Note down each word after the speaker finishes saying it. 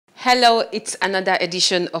Hello, it's another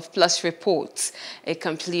edition of Plus Reports, a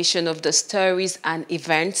compilation of the stories and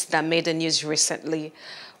events that made the news recently.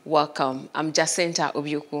 Welcome, I'm Jacinta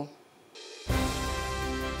Obiukwu.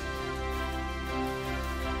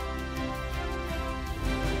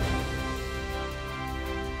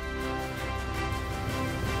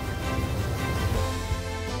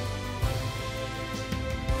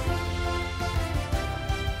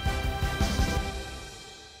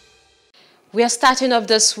 We are starting off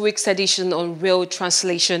this week's edition on rail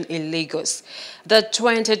translation in Lagos. The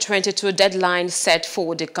 2022 deadline set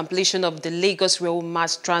for the completion of the Lagos Rail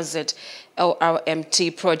Mass Transit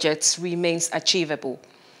LRMT projects remains achievable.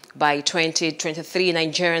 By 2023,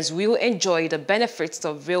 Nigerians will enjoy the benefits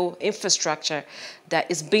of rail infrastructure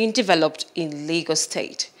that is being developed in Lagos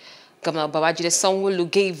State. Governor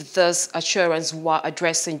Sanwo-Olu gave this assurance while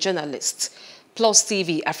addressing journalists. Plus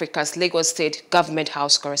TV Africa's Lagos State Government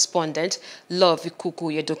House correspondent,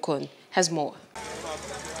 Obiukwu has more.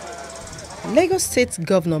 Lagos State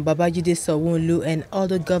Governor Babajide Sanwo-Olu and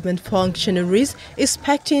other government functionaries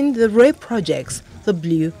inspecting the rail projects, the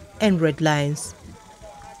blue and red lines.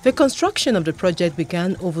 The construction of the project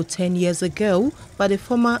began over 10 years ago by the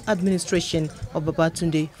former administration of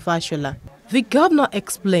Babatunde Fashola. The governor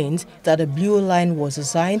explained that the blue line was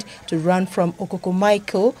designed to run from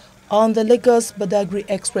Okokomaiko on the Lagos-Badagry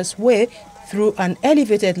Expressway through an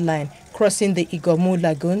elevated line crossing the Igomu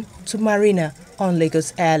Lagoon to Marina on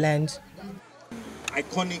Lagos Island.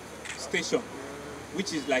 Iconic station,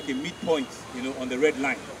 which is like a midpoint, on the red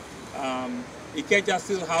line. Ikeja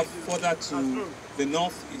still have further to the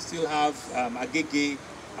north. It still have Agege,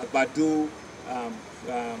 Agbado,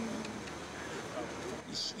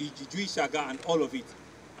 Ijiju Ishaga, and all of it.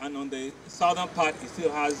 And on the southern part, it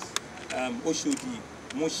still has Oshodi,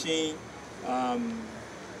 Mushin,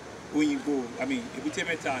 Uyibo,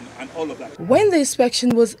 Ebutemeta, and all of that. When the inspection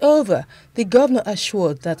was over, the governor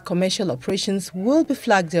assured that commercial operations will be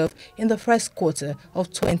flagged off in the first quarter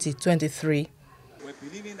of 2023. We're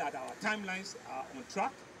believing that our timelines are on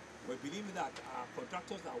track. We're believing that our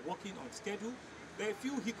contractors are working on schedule. There are a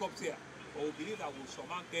few hiccups here, but we believe that we'll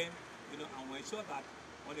surmount them, and we'll ensure that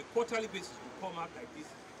on a quarterly basis we'll come out like this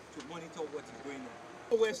to monitor what is going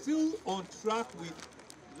on. We're still on track with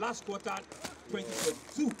last quarter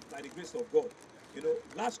 2022 by the grace of God.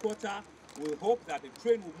 Last quarter we hope that the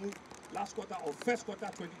train will move. Last quarter or first quarter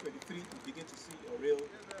 2023 we begin to see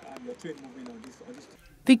your train moving on this.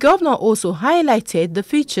 The governor also highlighted the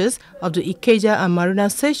features of the Ikeja and Marina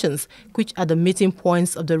stations, which are the meeting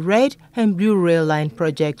points of the red and blue rail line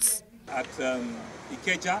projects. At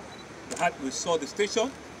Ikeja, we saw the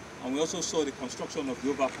station, and we also saw the construction of the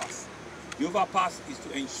overpass. The overpass is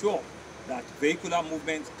to ensure that vehicular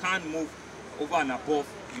movement can move over and above,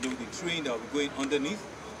 the train that will be going underneath,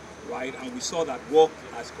 right? And we saw that work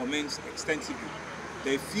has commenced extensively.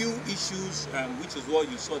 There are a few issues, which is what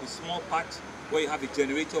you saw, the small patch where you have a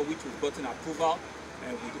generator which we've gotten approval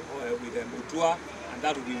with Odua, and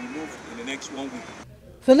that will be removed in the next 1 week.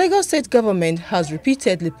 The Lagos State government has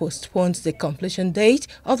repeatedly postponed the completion date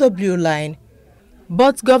of the blue line.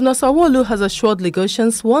 But Governor Sanwo-Olu has assured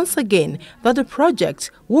Lagosians once again that the project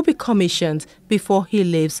will be commissioned before he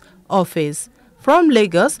leaves office. From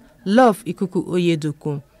Lagos,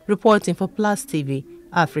 Obiukwu reporting for Plus TV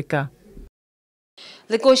Africa.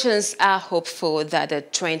 Lagosians are hopeful that the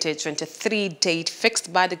 2023 date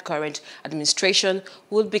fixed by the current administration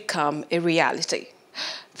will become a reality.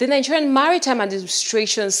 The Nigerian Maritime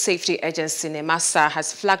Administration Safety Agency, NIMASA,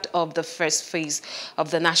 has flagged up the first phase of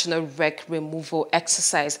the national wreck removal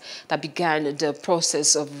exercise that began the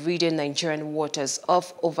process of ridding Nigerian waters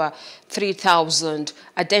of over 3,000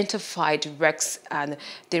 identified wrecks and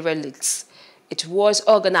derelicts. It was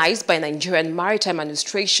organized by Nigerian Maritime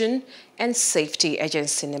Administration and Safety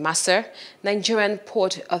Agency, NIMASA, Nigerian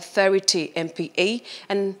Port Authority, NPA,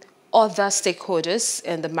 and other stakeholders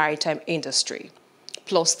in the maritime industry.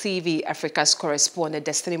 Plus TV Africa's correspondent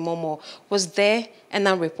Destiny Momo was there and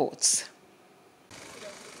now reports.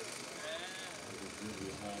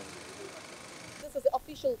 This is the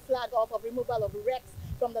official flag off of removal of wrecks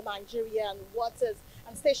from the Nigerian waters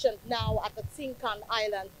and stationed now at the Tinkan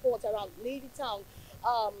Island port around Navy Town.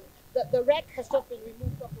 The wreck has just been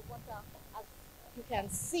removed from the water, as you can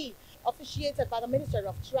see, officiated by the Minister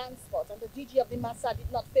of Transport, and the DG of the NIMASA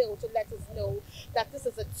did not fail to let us know that this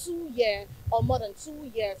is a 2-year or more than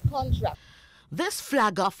 2 years contract. This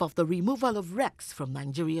flag off of the removal of wrecks from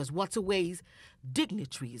Nigeria's waterways,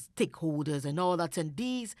 dignitaries, stakeholders and all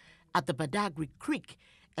attendees at the Badagry Creek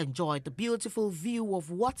enjoyed the beautiful view of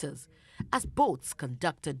waters as boats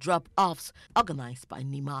conducted drop-offs organized by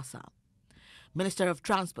NIMASA. Minister of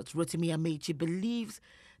Transport Amaechi believes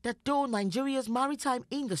that though Nigeria's maritime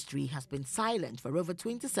industry has been silent for over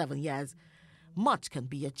 27 years, much can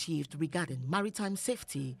be achieved regarding maritime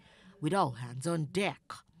safety with all hands on deck.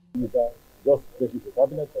 You can just take it to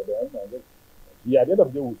cabinet for them and just, at the end of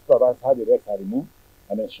the day, we'll supervise how the wrecks are removed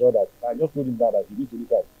and ensure that, I just told him now that he needs to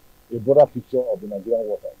look at a broader picture of the Nigerian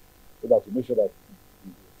waters so that to make sure that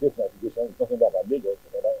safe navigation is nothing about Lagos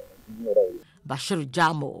but other areas. Bashir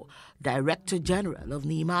Jamo, Director General of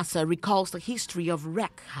NIMASA, recalls the history of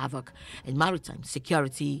wreck havoc in maritime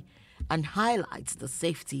security and highlights the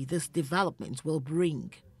safety this development will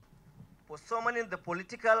bring. For summoning the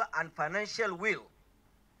political and financial will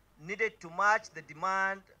needed to match the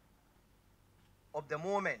demand of the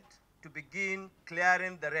moment to begin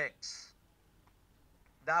clearing the wrecks.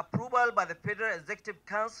 The approval by the Federal Executive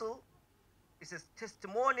Council is a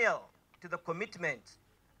testimonial to the commitment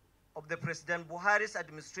of the President Buhari's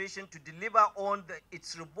administration to deliver on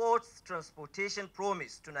its robust transportation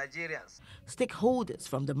promise to Nigerians. Stakeholders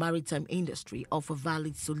from the maritime industry offer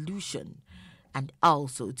valid solution and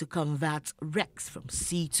also to convert wrecks from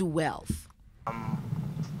sea to wealth.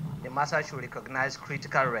 The master should recognize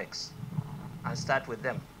critical wrecks and start with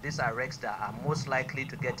them. These are wrecks that are most likely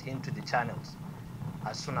to get into the channels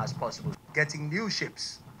as soon as possible. Getting new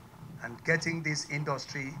ships and getting this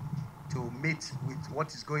industry to meet with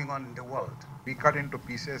what is going on in the world. We cut into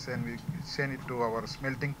pieces and we send it to our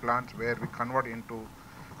smelting plant where we convert into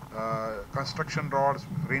construction rods,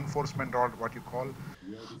 reinforcement rod, what you call.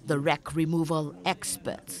 The wreck removal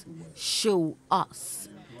experts show us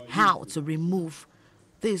how to remove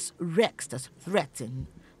these wrecks that threaten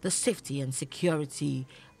the safety and security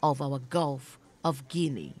of our Gulf of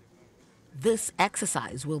Guinea. This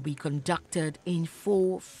exercise will be conducted in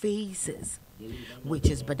 4 phases, which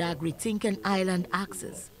is Badagry Tinkan Island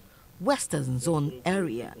axis, Western Zone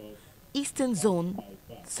area, Eastern Zone,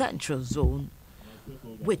 Central Zone,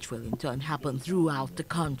 which will in turn happen throughout the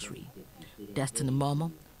country. Destiny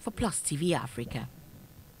Momo for Plus TV Africa.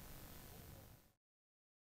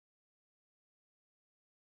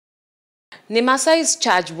 NIMASA is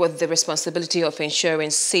charged with the responsibility of ensuring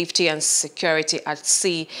safety and security at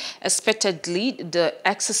sea. Expectedly, the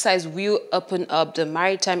exercise will open up the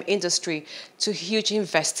maritime industry to huge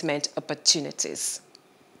investment opportunities.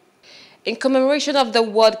 In commemoration of the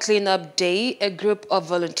World Cleanup Day, a group of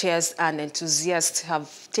volunteers and enthusiasts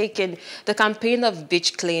have taken the campaign of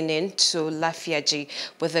beach cleaning to Lafiaji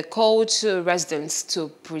with a call to residents to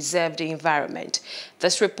preserve the environment.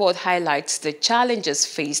 This report highlights the challenges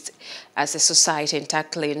faced as a society in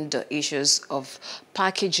tackling the issues of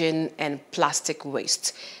packaging and plastic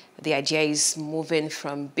waste. The idea is moving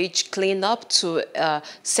from beach cleanup to a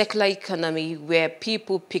circular economy where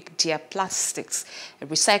people pick their plastics,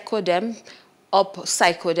 recycle them,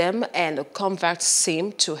 upcycle them, and convert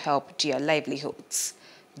same to help their livelihoods.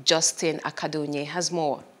 Justin Akadonye has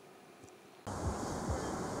more.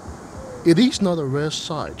 It is not a rare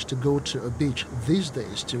sight to go to a beach these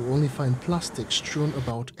days to only find plastic strewn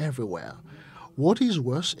about everywhere. What is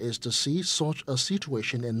worse is to see such a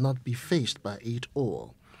situation and not be faced by it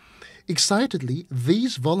all. Excitedly,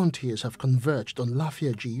 these volunteers have converged on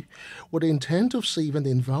Lafiaji with the intent of saving the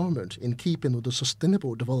environment in keeping with the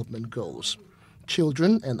Sustainable Development Goals.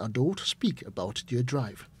 Children and adults speak about their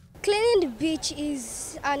drive. Cleaning the beach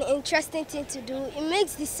is an interesting thing to do. It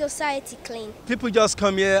makes the society clean. People just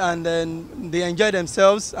come here and then they enjoy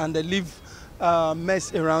themselves and they leave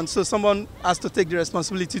mess around. So someone has to take the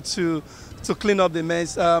responsibility to clean up the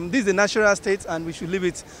mess. This is a natural state and we should leave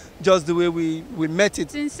it just the way we met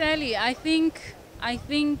it. Sincerely, I think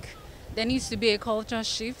there needs to be a culture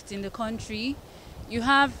shift in the country. You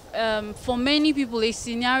have, for many people, a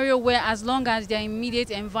scenario where as long as their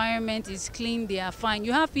immediate environment is clean, they are fine.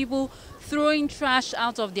 You have people throwing trash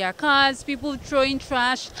out of their cars, people throwing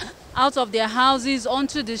trash out of their houses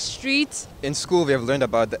onto the street. In school, we have learned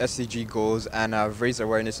about the SDG goals and I've raised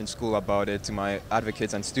awareness in school about it to my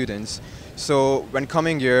advocates and students. So when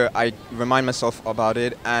coming here, I remind myself about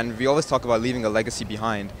it, and we always talk about leaving a legacy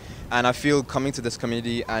behind. And I feel coming to this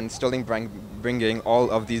community and Sterling bringing all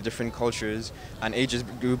of these different cultures and ages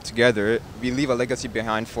grouped together, we leave a legacy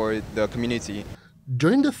behind for the community.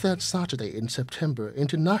 During the third Saturday in September,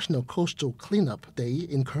 International Coastal Cleanup Day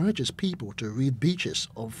encourages people to rid beaches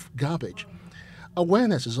of garbage.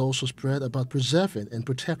 Awareness is also spread about preserving and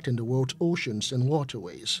protecting the world's oceans and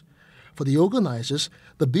waterways. For the organizers,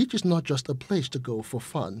 the beach is not just a place to go for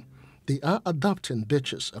fun. They are adopting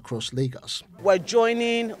beaches across Lagos. We're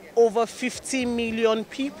joining over 50 million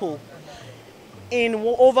people in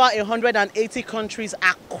over 180 countries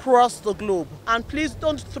across the globe. And please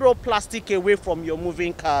don't throw plastic away from your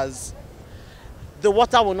moving cars. the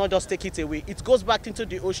water will not just take it away. It goes back into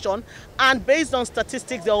the ocean, and based on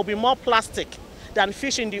statistics, there will be more plastic than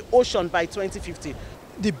fish in the ocean by 2050.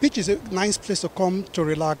 The beach is a nice place to come to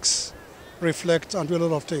relax, reflect, and do a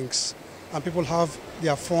lot of things. And people have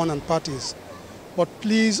their fun and parties. But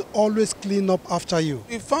please always clean up after you.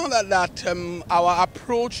 We found out that our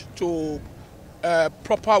approach to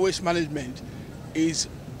proper waste management is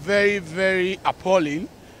very, very appalling.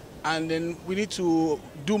 And then we need to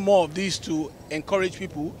do more of this to encourage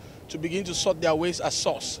people to begin to sort their waste at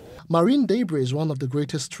source. Marine debris is one of the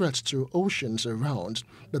greatest threats to oceans around,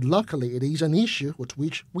 but luckily it is an issue with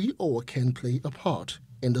which we all can play a part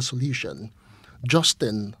in the solution.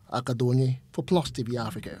 Justin Akadonye for Plus TV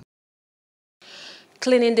Africa.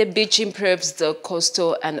 Cleaning the beach improves the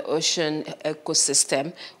coastal and ocean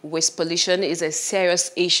ecosystem. Waste pollution is a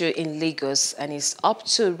serious issue in Lagos and it's up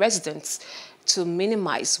to residents to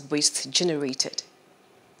minimize waste generated.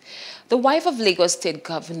 The wife of Lagos State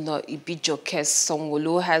Governor Obiukwu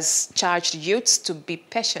Sanwo-Olu has charged youths to be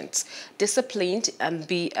patient, disciplined, and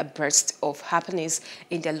be abreast of happenings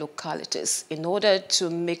in their localities in order to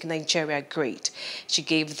make Nigeria great. She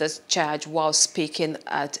gave this charge while speaking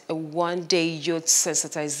at a one-day youth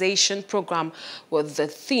sensitization program with the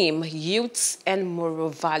theme Youths and Moral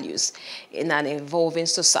Values in an Evolving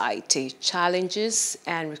Society, Challenges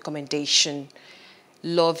and Recommendation.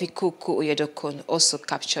 Obiukwu also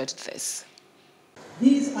captured this.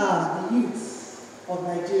 These are the youths of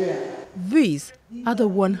Nigeria. These are the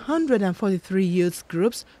 143 youth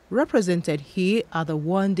groups represented here at the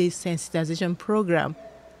one-day sensitization program.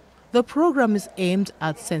 The program is aimed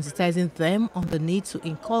at sensitizing them on the need to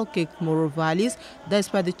inculcate moral values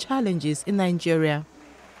despite the challenges in Nigeria.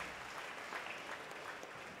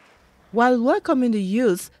 While welcoming the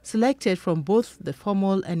youths selected from both the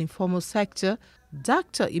formal and informal sector,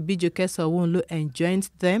 Dr. Obiukwu Sanwo-Olu enjoined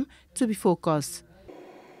them to be focused.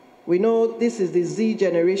 We know this is the Z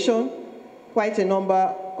generation. Quite a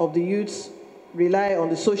number of the youths rely on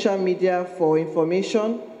the social media for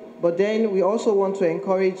information, but then we also want to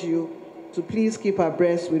encourage you to please keep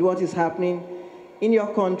abreast with what is happening in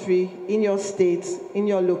your country, in your state, in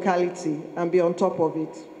your locality, and be on top of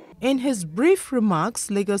it. In his brief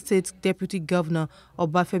remarks, Lagos State Deputy Governor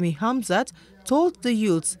Obafemi Hamzat told the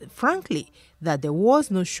youths frankly that there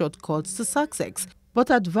was no shortcut to success,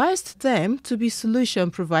 but advised them to be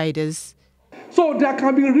solution providers. So there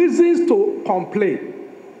can be reasons to complain.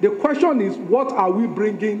 The question is, what are we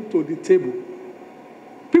bringing to the table?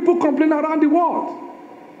 People complain around the world,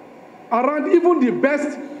 around even the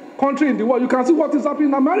best country in the world. You can see what is happening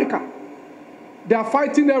in America. They are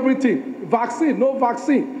fighting everything. Vaccine, no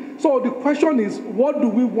vaccine. So the question is, what do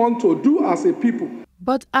we want to do as a people?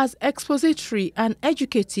 But as expository and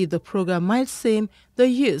educative the program might seem, the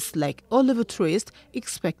youth, like Oliver Twist,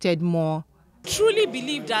 expected more. Truly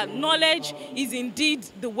believe that knowledge is indeed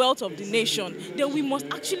the wealth of the nation, then we must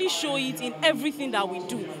actually show it in everything that we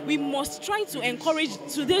do. We must try to encourage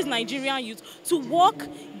today's Nigerian youth to work,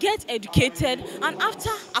 get educated, and after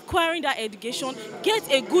acquiring that education, get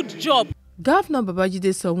a good job. Governor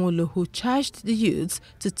Babajide Sanwo-Olu, who charged the youths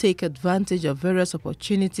to take advantage of various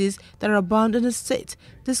opportunities that are abound in the state,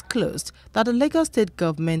 disclosed that the Lagos State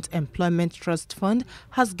Government Employment Trust Fund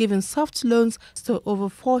has given soft loans to over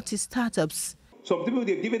 40 startups. Some people,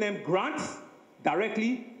 they've given them grants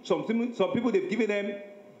directly. Some people, they've given them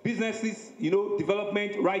businesses,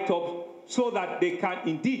 development write-ups so that they can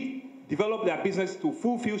indeed develop their business to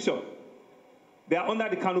full future. They are under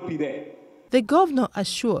the canopy there. The governor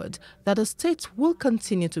assured that the state will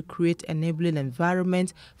continue to create enabling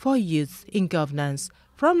environment for youth in governance.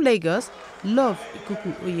 From Lagos, Love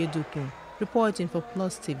Ikuku reporting for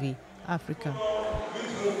Plus TV Africa.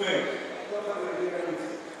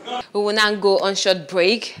 We will now go on short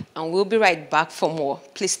break and we'll be right back for more.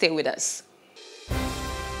 Please stay with us.